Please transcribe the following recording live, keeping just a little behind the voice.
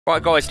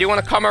Right, guys, do you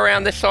want to come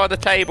around this side of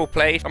the table,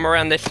 please? Come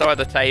around this side of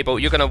the table.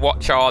 You're going to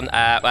watch on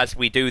as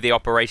we do the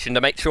operation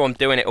to make sure I'm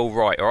doing it all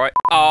right, all right?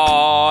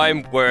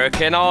 I'm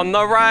working on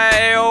the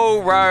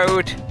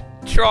railroad,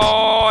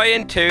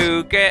 trying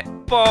to get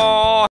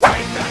by.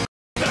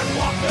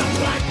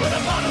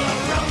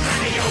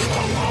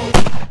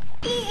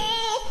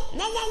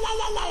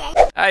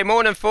 Hey,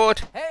 morning,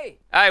 Ford. Hey.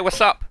 Hey,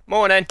 what's up?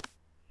 Morning.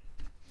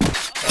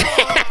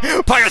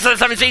 Pirates of the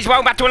Seven Seas,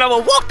 welcome back to another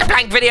Walk the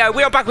Plank video.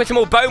 We are back with some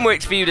more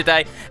Boneworks for you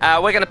today.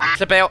 We're going to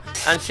piss about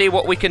and see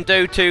what we can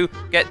do to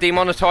get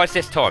demonetized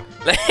this time.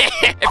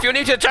 If you're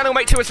new to the channel,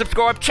 make sure to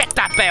subscribe, check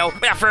that bell.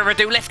 Without further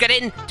ado, let's get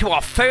into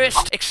our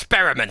first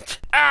experiment.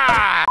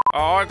 Oh,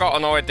 I got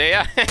an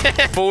idea.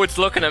 Ford's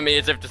looking at me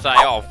as if to say,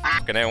 oh,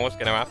 fucking hell, what's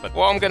going to happen?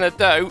 What I'm going to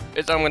do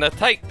is I'm going to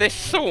take this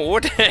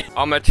sword.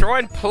 I'm going to try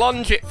and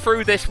plunge it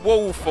through this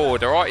wall,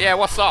 Ford, all right? Yeah,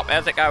 what's up?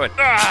 How's it going?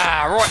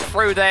 Right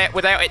through there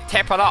without it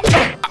tipping up.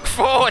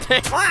 Ford.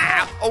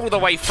 All the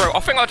way through. I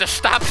think I just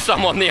stabbed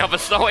someone the other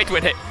side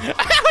with it.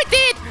 I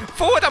did.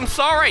 Ford, I'm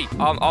sorry.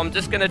 I'm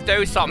just going to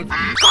do something.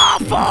 Oh,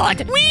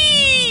 Ford.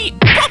 Whee!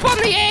 Pop on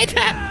the head.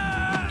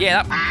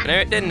 Yeah, that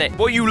hurt, didn't it?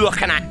 What are you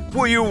looking at?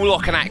 What are you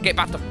looking at? Get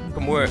back to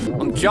fucking work.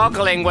 I'm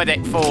juggling with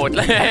it, Ford.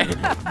 I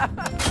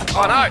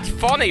know, it's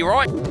funny,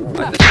 right?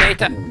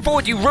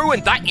 Ford, you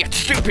ruined that, you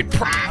stupid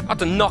I had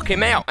to knock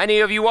him out. Any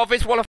of you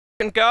others want to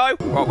fucking go?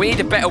 Right, we need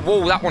a better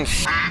wall. That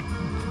one's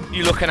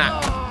you looking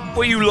at?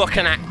 What are you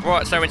looking at?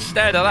 Right, so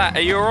instead of that,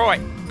 are you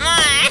alright?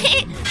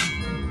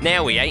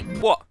 Now we ain't.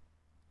 What?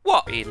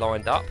 What? He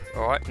lined up.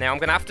 Alright, now I'm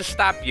going to have to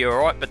stab you,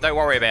 alright? But don't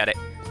worry about it.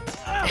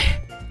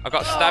 I've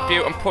got to stab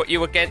you and put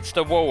you against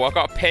the wall. I've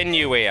got to pin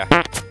you here.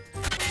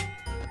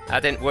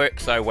 That didn't work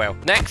so well.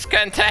 Next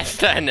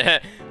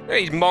contestant.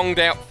 He's monged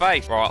out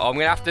face. Right, I'm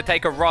going to have to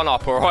take a run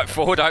up, alright,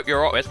 Ford? I hope you're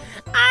alright with this.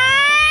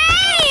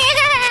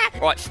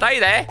 Right, stay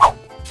there.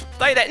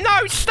 Stay there.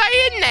 No,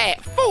 stay in there.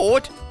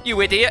 Ford, you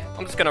idiot.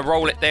 I'm just going to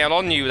roll it down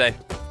on you then.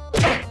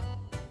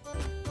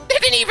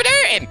 Didn't even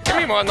hurt him. Give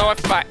me my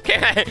knife back.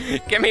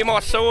 Give me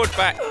my sword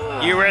back.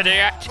 You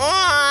idiot.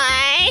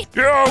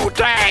 You're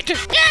dead.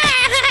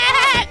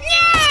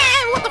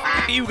 What the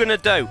f are you going to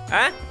do?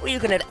 Huh? What are you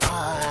going to do?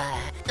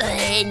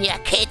 In your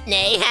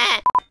kidney,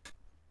 huh?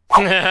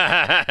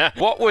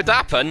 What would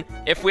happen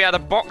if we had a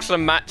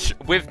boxing match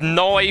with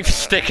knives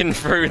sticking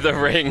through the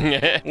ring?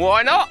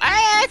 Why not?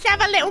 Let's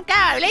have a little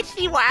go. Let's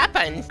see what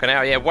happens. Okay,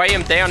 now, yeah, weigh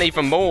him down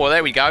even more.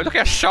 There we go. Look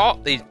how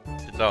sharp these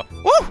are.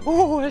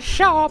 Woo! It's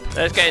sharp.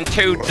 Let's get in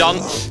two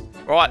dunce.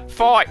 Right,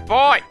 fight.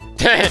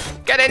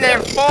 Get in there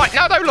and fight.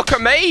 No, don't look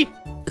at me.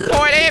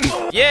 Fight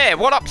him. Yeah,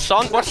 what up,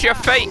 son? What's your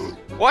feet?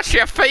 Watch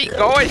your feet,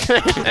 guys.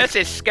 This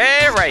is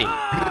scary.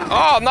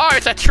 Oh, no,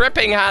 it's a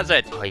tripping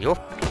hazard. Oh, you're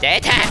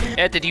dead.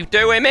 Yeah, did you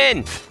do him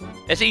in?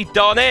 Is he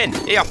done in?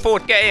 Here,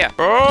 Ford, get here.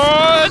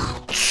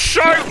 Oh,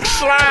 choke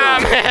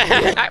slam.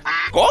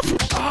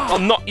 What? I'll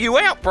knock you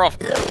out, bro.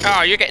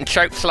 Oh, you're getting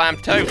choke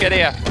slammed too. Get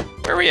here.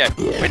 Where are you?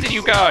 Where did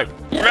you go?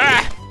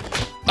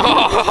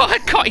 Oh, I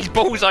cut his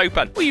balls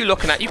open. What are you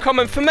looking at? You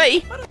coming for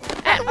me?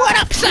 What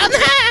up, son?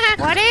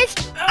 What is?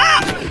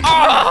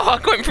 Oh, I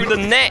got him through the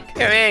neck.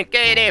 Come in,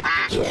 get in here.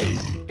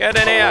 Get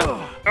in here.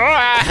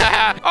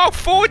 Oh,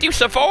 Ford, you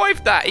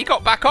survived that. He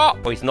got back up.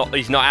 Oh, he's not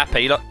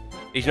happy. Look,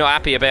 he's not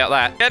happy about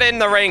that. Get in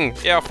the ring.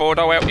 Yeah, Ford,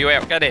 I'll help you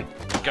out. Get in.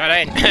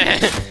 Get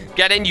in.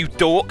 Get in, you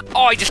dork.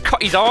 Oh, he just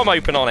cut his arm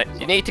open on it.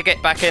 You need to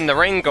get back in the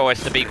ring,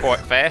 guys, to be quite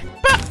fair.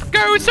 Pop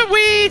goes the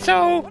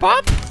weasel.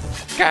 Pop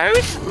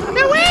goes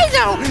the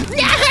weasel.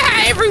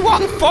 Yeah,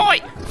 everyone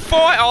fight.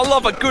 Fight. I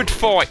love a good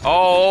fight.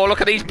 Oh, look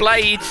at these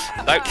blades.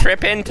 Don't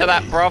trip into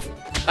that, bruv.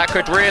 That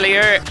could really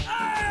hurt.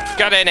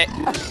 Get in it.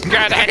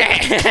 Get in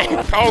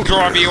it. I'll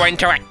drive you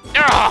into it.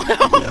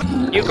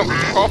 Oh. You can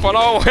pop on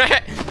all.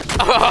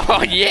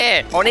 Oh,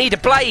 yeah. I need a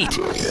blade.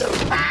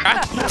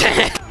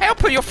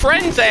 Help your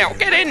friends out.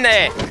 Get in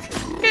there.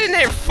 Get in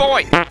there and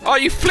fight. Oh,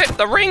 you flipped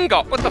the ring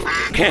up. What the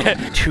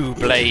f? Two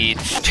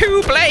blades.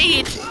 Two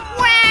blades.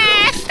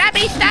 Wah,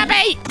 stabby,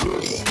 stabby.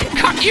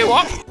 Cut you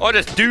up. I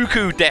just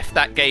Dooku death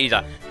that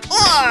geezer.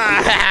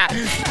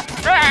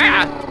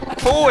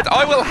 Ford,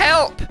 I will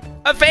help.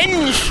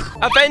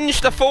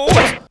 Avenge the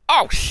Ford.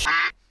 Oh, sh.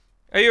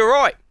 Are you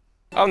alright?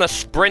 I'm gonna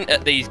sprint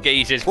at these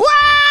geezers. Wah!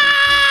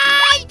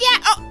 Yeah.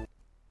 Oh.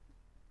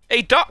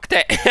 He ducked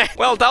it.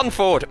 Well done,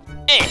 Ford.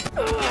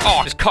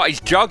 Oh, just cut his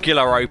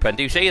jugular open.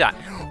 Do you see that?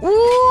 Yeah.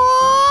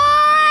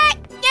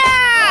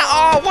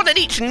 Oh, one at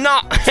each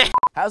nut.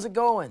 How's it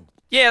going?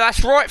 Yeah,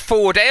 that's right,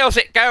 Ford. How's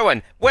it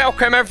going?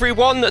 Welcome,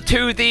 everyone,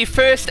 to the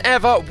first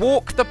ever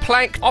Walk the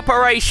Plank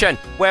operation,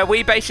 where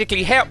we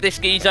basically help this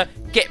geezer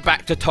get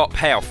back to top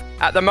health.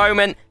 At the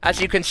moment, as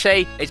you can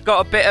see, he's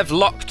got a bit of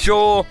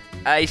lockjaw.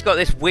 He's got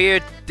this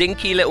weird,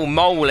 dinky little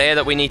mole here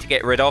that we need to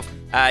get rid of.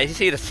 You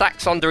see the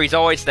sacs under his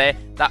eyes there?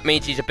 That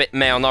means he's a bit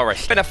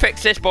malnourished. Gonna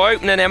fix this by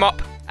opening him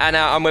up,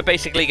 and we're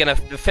basically gonna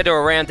fiddle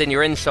around in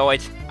your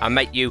insides and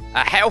make you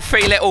a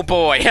healthy little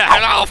boy.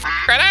 Oh,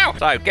 f***ing hell.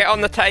 So, get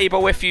on the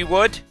table if you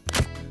would.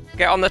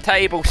 Get on the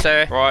table,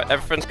 sir. Right,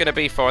 everything's going to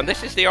be fine.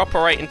 This is the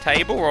operating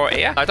table right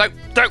here. No,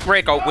 don't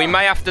wriggle. We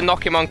may have to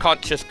knock him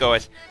unconscious,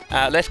 guys.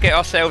 Let's get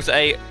ourselves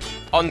a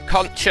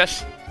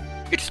unconscious...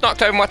 You just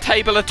knocked over my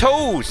table of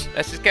tools.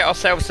 Let's just get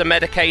ourselves the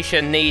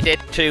medication needed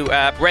to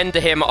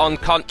render him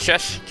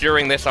unconscious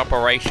during this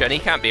operation. He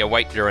can't be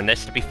awake during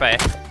this, to be fair.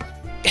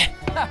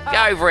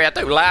 Get over here.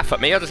 Don't laugh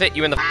at me. I'll just hit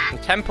you in the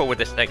temple with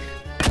this thing.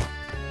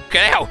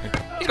 Get out.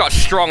 He's got a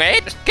strong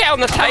head. Just get on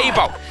the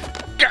table.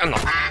 Get on the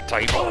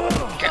table.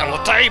 Get on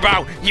the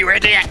table, you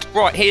idiot.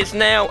 Right, he is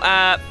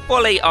now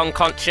fully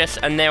unconscious,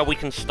 and now we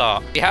can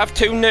start. We have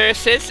 2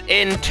 nurses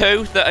in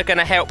 2 that are going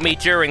to help me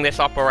during this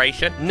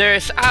operation.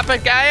 Nurse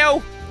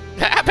Abigail.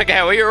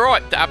 Abigail, are you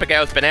alright?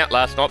 Abigail's been out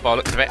last night by the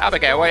looks of it.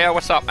 Abigail, yeah,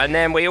 what's up? And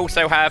then we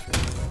also have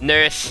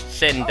Nurse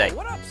Cindy. Oh,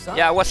 what up, son?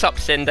 Yeah, what's up,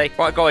 Cindy?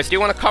 Right, guys, do you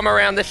want to come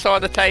around this side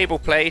of the table,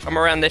 please? Come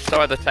around this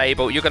side of the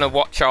table. You're going to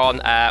watch on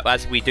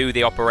as we do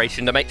the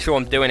operation to make sure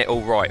I'm doing it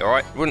all right,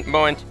 alright? Wouldn't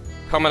mind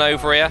coming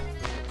over here.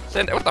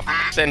 Cindy, what the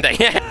f, Cindy?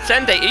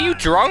 Cindy, are you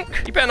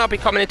drunk? You better not be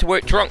coming into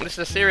work drunk. This is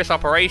a serious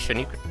operation.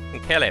 You can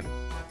kill him.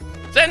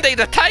 Cindy,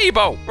 the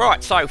table!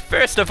 Right, so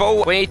first of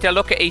all, we need to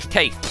look at his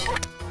teeth.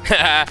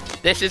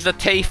 This is the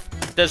teeth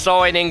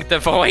designing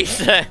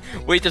device.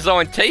 We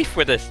designed teeth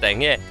with this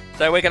thing, yeah.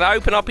 So we're going to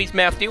open up his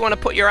mouth. Do you want to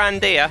put your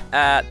hand here?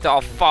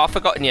 Oh, I've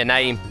forgotten your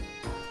name.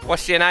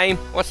 What's your name?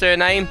 What's her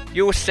name?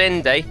 You're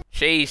Cindy.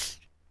 She's...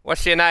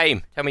 What's your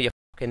name? Tell me your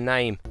fucking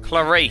name.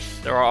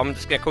 Clarice. Alright, I'm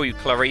just going to call you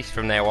Clarice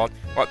from now on.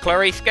 Right,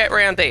 Clarice, get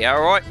round here,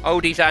 alright?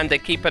 Hold his hand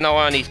and keep an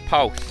eye on his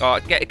pulse.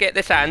 Alright, get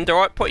this hand,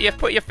 alright? Put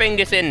your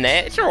fingers in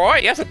there. It's alright.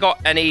 He hasn't got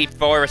any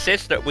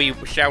viruses that we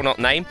shall not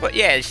name. But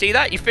yeah, you see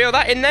that? You feel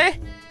that in there?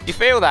 You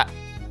feel that?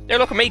 Now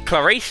look at me,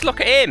 Clarice.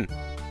 Look at him.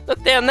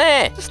 Look down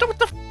there. Just what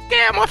the f,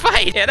 get out of my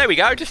face. Yeah, there we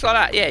go. Just like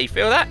that. Yeah, you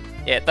feel that?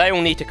 Yeah, they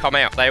all need to come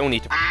out. They all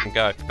need to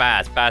go.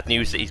 It's bad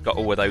news that he's got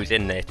all of those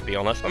in there, to be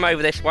honest. Come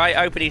over this way,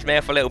 open his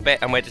mouth a little bit,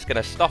 and we're just going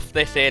to stuff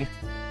this in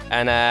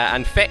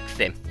and fix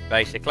him,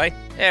 basically.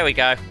 There we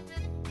go.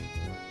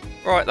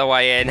 Right the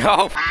way in.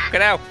 Oh,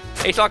 fucking hell.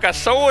 He's like a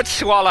sword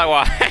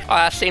swallower. Oh,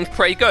 that seems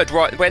pretty good.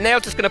 Right, we're now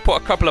just going to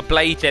put a couple of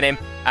blades in him.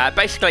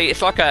 Basically,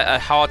 it's like a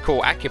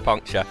hardcore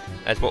acupuncture.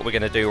 That's what we're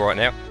going to do right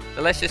now.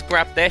 So let's just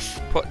grab this,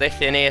 put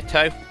this in here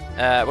too.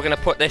 We're going to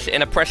put this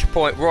in a pressure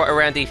point right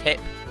around his hip.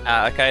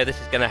 Okay, this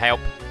is going to help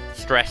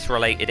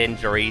stress-related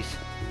injuries.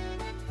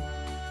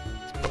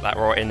 Let's put that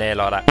right in there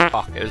like that.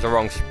 Fuck, it was the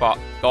wrong spot.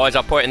 Guys,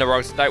 I put it in the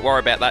wrong spot. Don't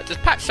worry about that.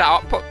 Just patch that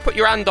up. Put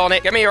your hand on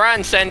it. Give me your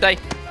hand, Cindy.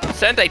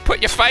 Cindy,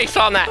 put your face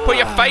on that. Put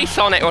your face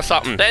on it or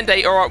something.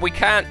 Cindy, alright, we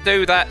can't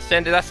do that,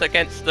 Cindy. That's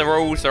against the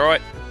rules,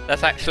 alright?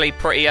 That's actually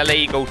pretty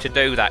illegal to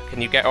do that.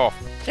 Can you get off?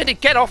 Cindy,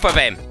 get off of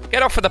him.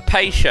 Get off of the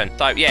patient.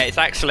 So, yeah, it's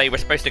actually, we're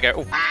supposed to go...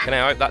 Oh,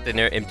 I hope that didn't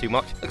hurt him too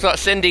much. Looks like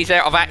Cindy's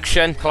out of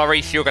action.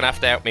 Clarice, you're going to have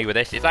to help me with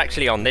this. It's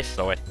actually on this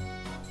side.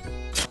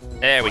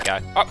 There we go.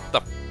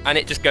 And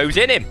it just goes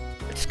in him.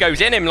 It just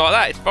goes in him like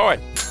that. It's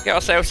fine. Get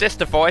ourselves this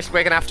device.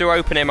 We're going to have to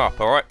open him up,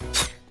 all right?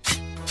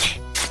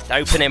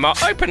 Open him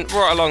up. Open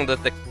right along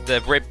the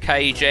rib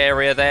cage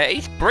area there.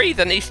 He's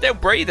breathing. He's still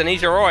breathing.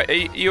 He's all right. Are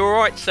you all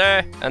right,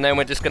 sir? And then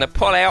we're just going to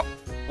pull out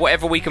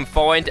whatever we can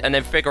find and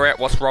then figure out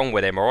what's wrong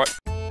with him, all right?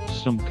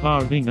 Some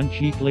carving and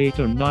cheek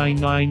later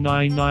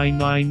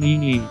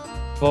 99999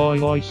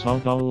 Boy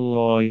sound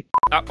alloy.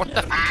 What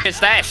the f is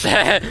this?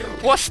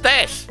 What's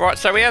this? Right,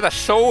 so we had a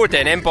sword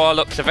in him by the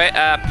looks of it.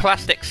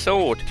 Plastic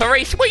sword.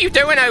 Clarice, what are you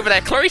doing over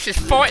there? Clarice is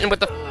fighting with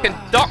the fucking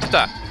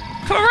doctor.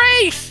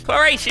 Clarice!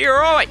 Clarice, you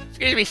alright?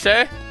 Excuse me,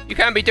 sir. You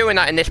can't be doing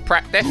that in this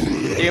practice.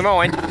 Do you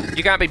mind?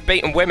 You can't be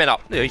beating women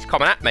up. Oh, he's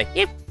coming at me.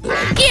 You!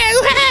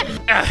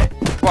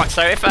 Right,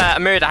 so if a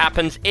murder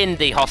happens in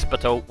the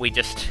hospital, we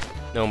just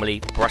normally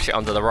brush it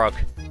under the rug.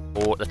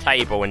 Or the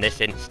table in this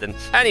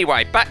instance.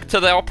 Anyway, back to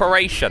the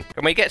operation.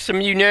 Can we get some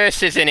new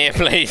nurses in here,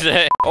 please?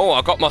 Oh,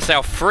 I got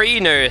myself 3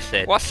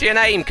 nurses. What's your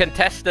name,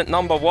 contestant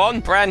number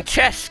 1?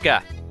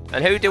 Francesca.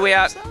 And who do we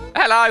have?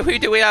 Hello, who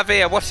do we have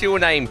here? What's your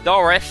name?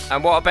 Doris.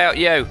 And what about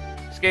you?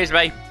 Excuse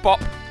me,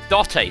 Bop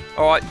Dottie.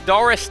 Alright,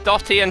 Doris,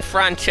 Dottie, and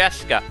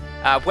Francesca.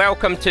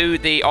 Welcome to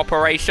the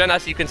operation.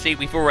 As you can see,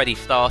 we've already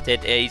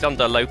started. He's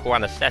under local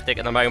anaesthetic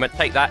at the moment.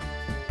 Take that.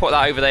 Put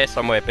that over there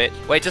somewhere, bitch.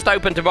 We just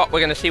opened him up.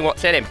 We're going to see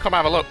what's in him. Come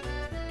have a look.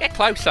 Get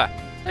closer.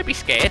 Don't be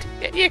scared.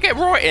 Get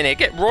right in it.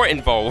 Get right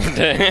involved. What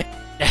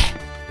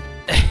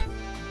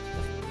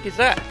is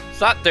that? What's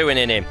that doing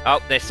in him? Oh,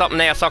 there's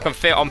something else I can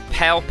feel. I'm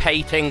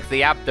palpating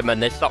the abdomen.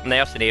 There's something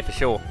else in here for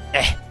sure.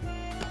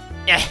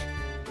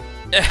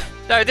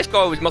 No, this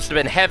guy must have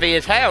been heavy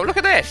as hell. Look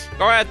at this.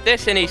 Guy had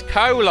this in his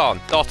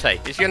colon. Dottie.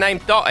 Is your name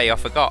Dottie? I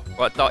forgot.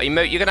 Right, Dottie,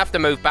 you're going to have to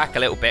move back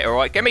a little bit, all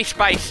right? Give me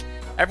space.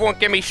 Everyone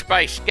give me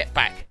space. Get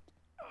back.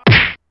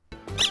 The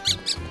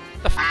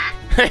f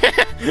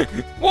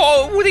what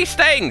are all these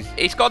things?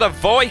 He's got a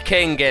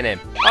Viking in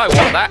him. I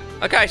want that.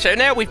 Okay, so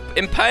now we've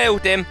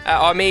impaled him.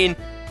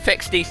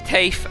 Fixed his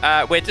teeth.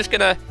 We're just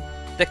going to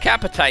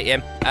decapitate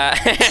him.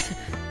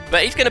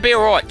 But he's going to be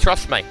alright,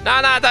 trust me.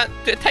 No, don't.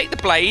 Take the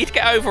blade.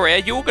 Get over here.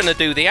 You're going to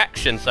do the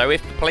action. So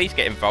if the police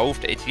get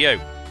involved, it's you.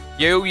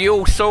 You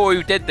all saw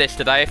who did this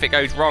today if it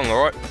goes wrong,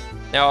 alright?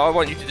 Now, I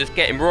want you to just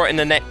get him right in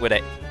the neck with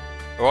it.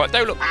 Alright,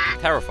 don't look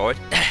terrified.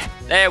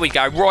 There we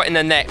go, right in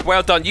the neck.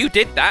 Well done, you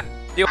did that.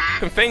 Your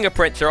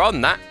fingerprints are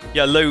on that,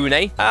 you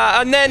loony.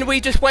 And then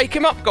we just wake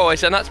him up,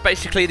 guys, and that's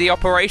basically the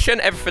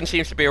operation. Everything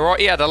seems to be alright.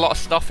 He had a lot of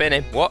stuff in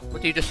him. What?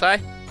 What did you just say?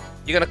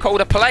 You're gonna call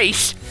the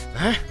police?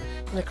 Huh?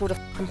 You're gonna call the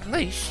fucking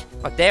police?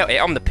 I doubt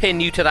it. I'm gonna pin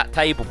you to that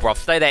table, bro.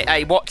 Stay there.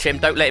 Hey, watch him.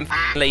 Don't let him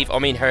leave. I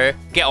mean her.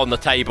 Get on the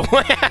table.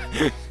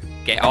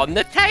 Get on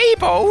the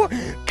table.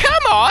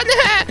 Come on.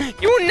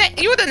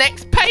 You're the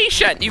next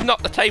patient. You've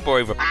knocked the table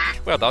over.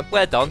 Well done.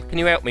 Well done. Can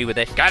you help me with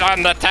this? Get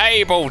on the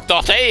table,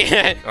 Dotty.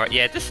 Alright,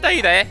 yeah, just stay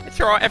there. It's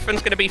alright.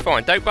 Everything's gonna be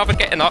fine. Don't bother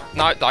getting up.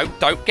 No,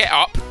 don't get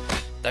up.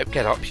 Don't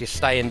get up. You're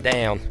staying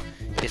down.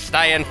 You're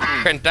staying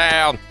fucking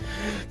down.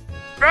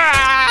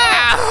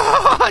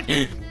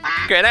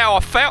 Get out, I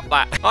felt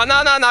that. Oh,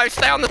 no,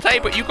 stay on the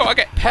table. You've got to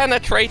get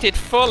penetrated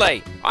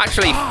fully. I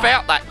actually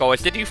felt that,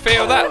 guys. Did you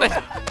feel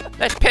that?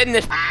 Let's pin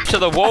this to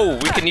the wall.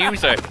 We can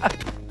use her.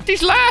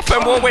 She's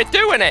laughing while we're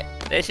doing it.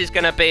 This is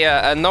going to be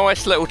a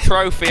nice little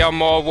trophy on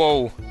my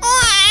wall.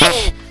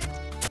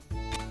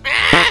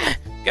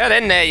 Get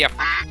in there, you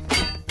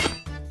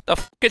the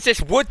f*** is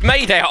this wood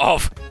made out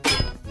of?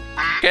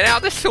 Get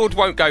out, this sword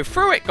won't go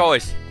through it,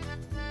 guys.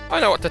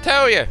 I know what to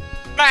tell you.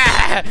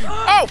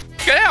 Oh,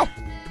 get out.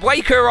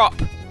 Wake her up.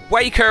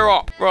 Wake her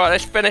up. Right,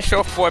 let's finish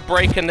off by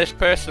breaking this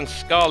person's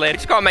skull in.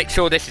 Just got to make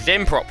sure this is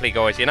in properly,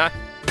 guys, you know?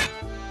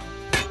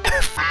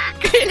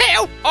 Fucking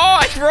hell. Oh,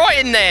 it's right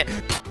in there.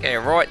 Get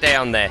right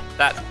down there.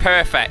 That's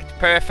perfect.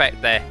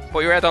 Perfect there.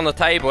 Put your head on the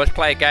table. Let's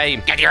play a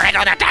game. Get your head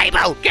on the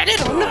table. Get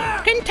it on the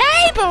fucking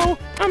table.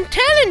 I'm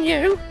telling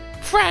you,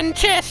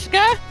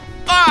 Francesca.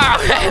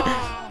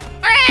 Oh.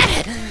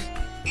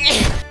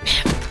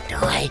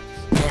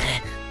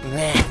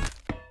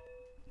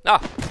 Oh.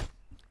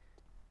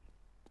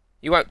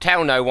 You won't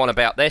tell no one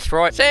about this,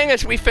 right? Seeing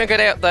as we figured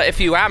out that if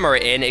you hammer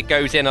it in, it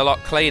goes in a lot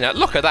cleaner.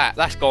 Look at that.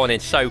 That's gone in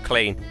so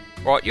clean.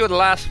 Right, you're the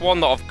last one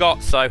that I've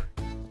got, so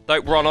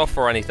don't run off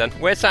or anything.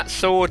 Where's that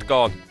sword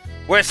gone?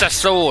 Where's the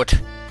sword?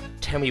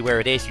 Tell me where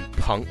it is, you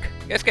punk.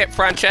 Let's get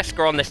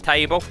Francesca on this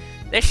table.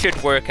 This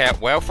should work out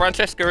well.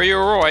 Francesca, are you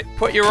alright?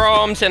 Put your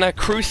arms in a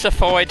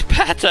crucified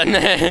pattern.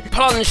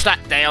 Plunge that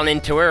down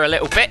into her a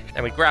little bit.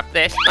 Then we grab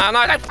this. No,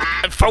 don't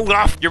fall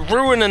off. You're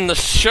ruining the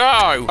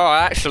show. Oh,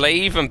 actually,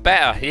 even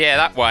better. Yeah,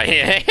 that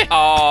way.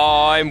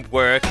 I'm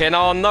working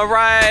on the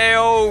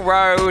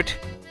railroad.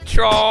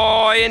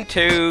 Trying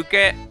to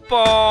get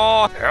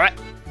by. Alright.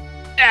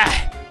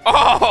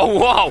 Oh,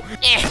 whoa.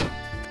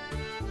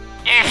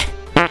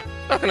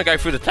 Not gonna go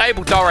through the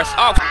table, Doris.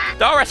 Oh,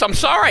 Doris, I'm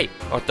sorry.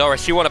 Oh,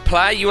 Doris, you want to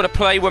play? You want to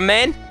play with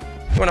men?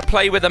 You want to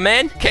play with the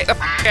men? Kick the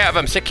f out of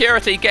them.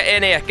 Security, get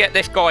in here. Get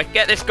this guy.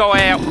 Get this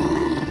guy out.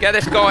 Get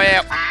this guy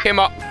out. F him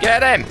up.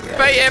 Get him.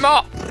 Beat him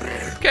up.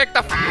 Kick the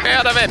f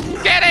out of him.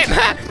 Get him.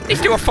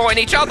 These two are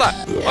fighting each other.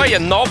 Oh, you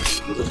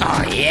knobs.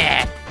 Oh,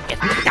 yeah.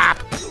 Get f***ed up.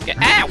 Get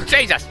out.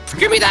 Jesus.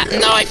 Give me that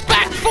knife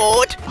back,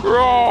 Ford.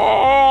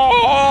 Oh,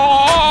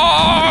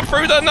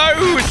 through the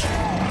nose.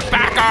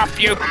 Back off,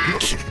 you.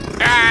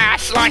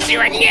 Slice you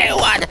a new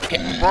one.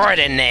 Get right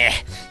in there.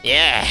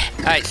 Yeah.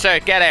 Hey, sir,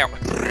 get out.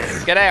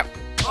 Get out.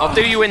 I'll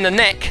do you in the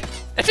neck.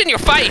 It's in your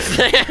face.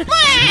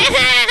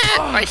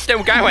 It's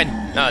still going.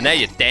 Oh, now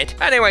you're dead.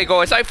 Anyway,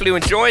 guys, hopefully you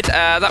enjoyed.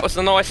 That was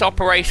a nice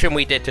operation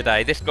we did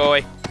today. This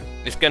guy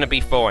is going to be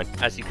fine,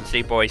 as you can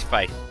see by his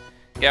face.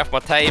 Get off my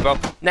table.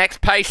 Next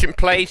patient,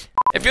 please.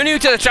 If you're new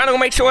to the channel,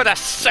 make sure to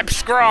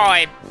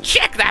subscribe.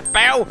 Check that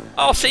bell.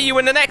 I'll see you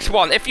in the next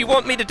one. If you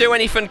want me to do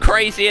anything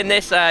crazy in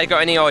this, got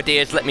any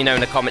ideas, let me know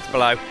in the comments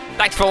below.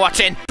 Thanks for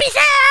watching. Peace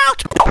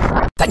out.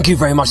 Thank you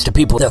very much to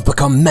people that have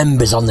become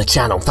members on the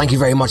channel. Thank you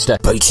very much to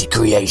Boatsy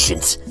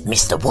Creations,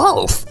 Mr.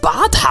 Wolf,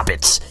 Bad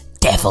Habits,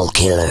 Devil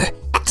Killer,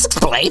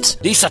 X-Blade,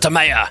 Lisa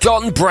Tamaya,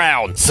 John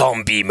Brown,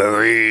 Zombie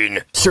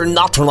Marine, Sir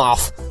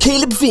Notloff,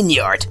 Caleb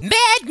Vineyard,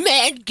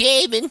 Madman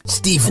Gaming,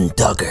 Stephen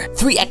Duggar,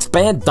 3X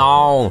Band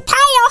Down,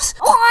 Chaos,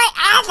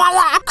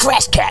 Avala,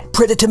 Crash Cat,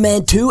 Predator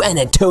Man 2, and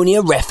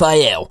Antonia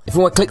Raphael. If you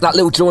want to click that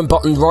little join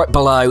button right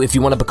below, if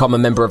you want to become a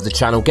member of the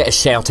channel, get a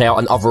shout out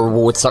and other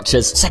rewards such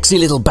as sexy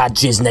little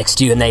badges next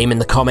to your name in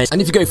the comments.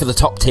 And if you go for the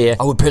top tier,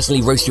 I would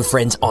personally roast your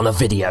friends on a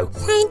video.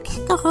 Thanks,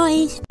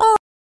 guys. Bye.